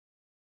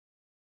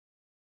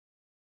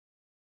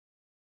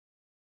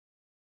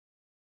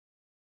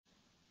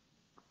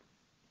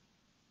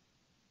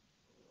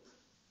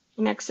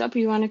Next up,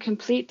 we want to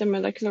complete the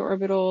molecular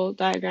orbital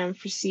diagram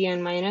for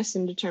Cn-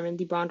 and determine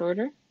the bond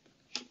order.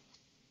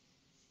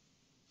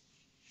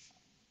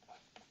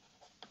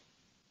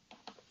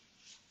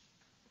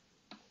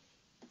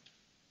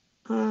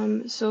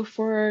 So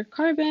for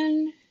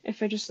carbon,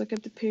 if I just look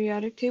at the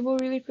periodic table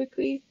really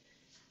quickly,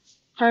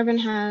 carbon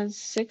has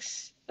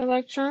 6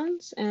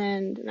 electrons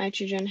and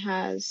nitrogen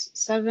has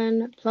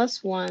 7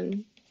 plus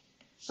 1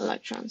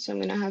 electrons. So I'm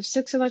going to have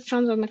 6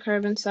 electrons on the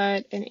carbon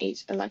side and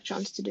 8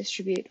 electrons to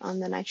distribute on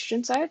the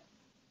nitrogen side.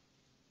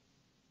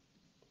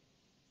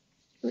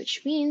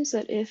 Which means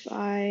that if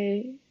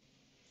I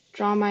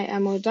draw my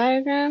MO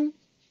diagram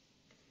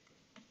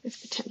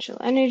with potential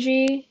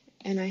energy,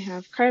 and I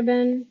have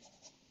carbon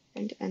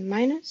and N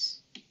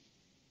minus,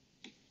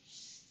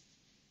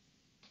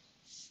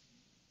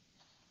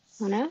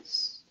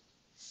 1s,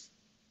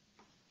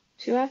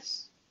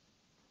 2s,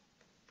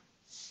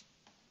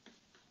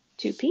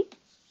 2p.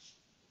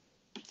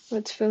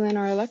 Let's fill in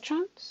our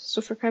electrons.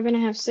 So for carbon, I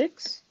have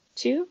 6,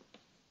 2,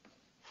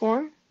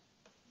 4,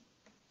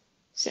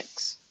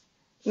 6.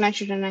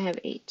 Nitrogen, I have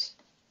 8,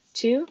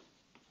 2,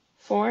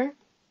 4,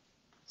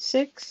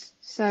 6,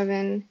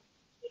 7,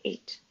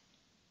 8.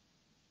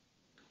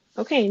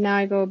 Okay, now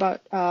I go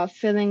about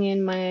filling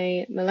in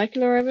my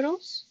molecular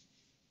orbitals.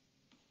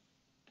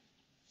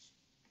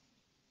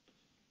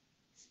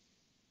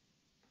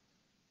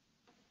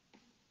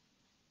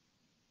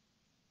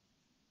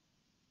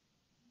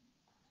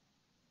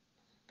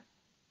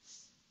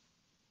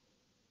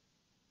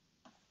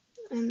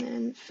 And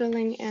then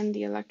filling in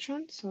the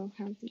electrons. So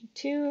I'll have the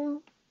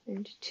 2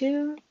 and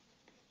 2,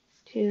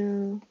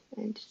 2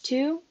 and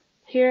 2.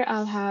 Here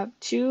I'll have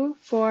 2,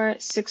 4,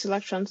 6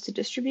 electrons to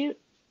distribute.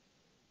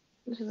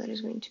 So that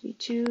is going to be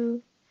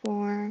 2,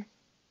 4,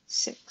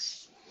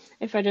 6.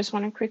 If I just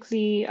want to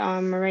quickly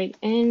write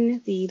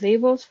in the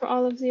labels for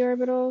all of the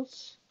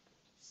orbitals.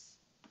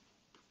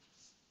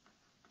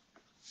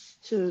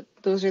 So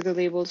those are the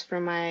labels for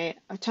my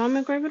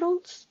atomic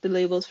orbitals. The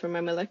labels for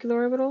my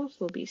molecular orbitals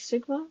will be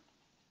sigma,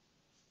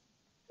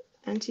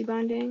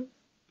 antibonding,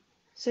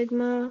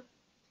 sigma,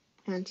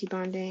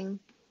 antibonding,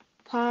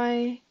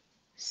 pi,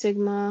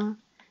 sigma,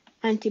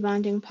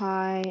 antibonding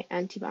pi,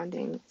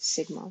 antibonding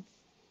sigma.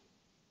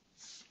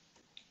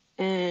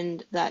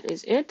 And that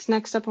is it.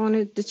 Next up, I want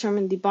to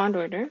determine the bond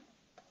order.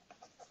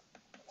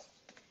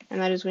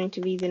 And that is going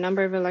to be the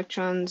number of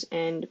electrons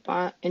in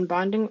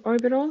bonding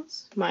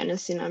orbitals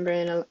minus the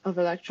number of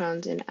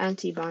electrons in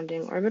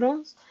anti-bonding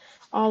orbitals,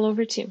 all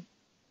over 2.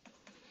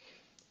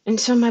 And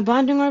so my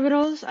bonding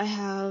orbitals, I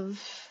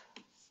have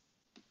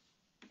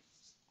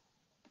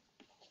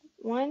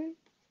 1,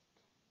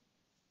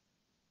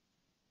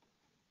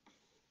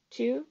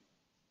 2,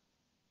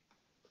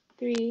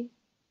 3,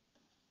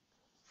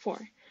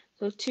 4.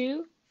 So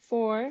 2,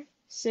 4,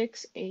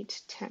 6,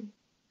 8, 10.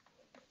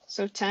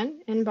 So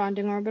 10 in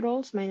bonding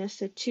orbitals minus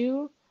the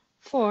 2,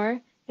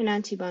 4 in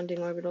antibonding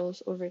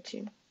orbitals over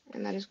 2.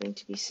 And that is going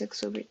to be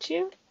 6 over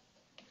 2,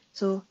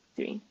 so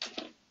 3.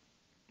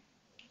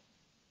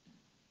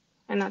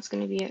 And that's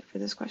going to be it for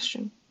this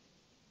question.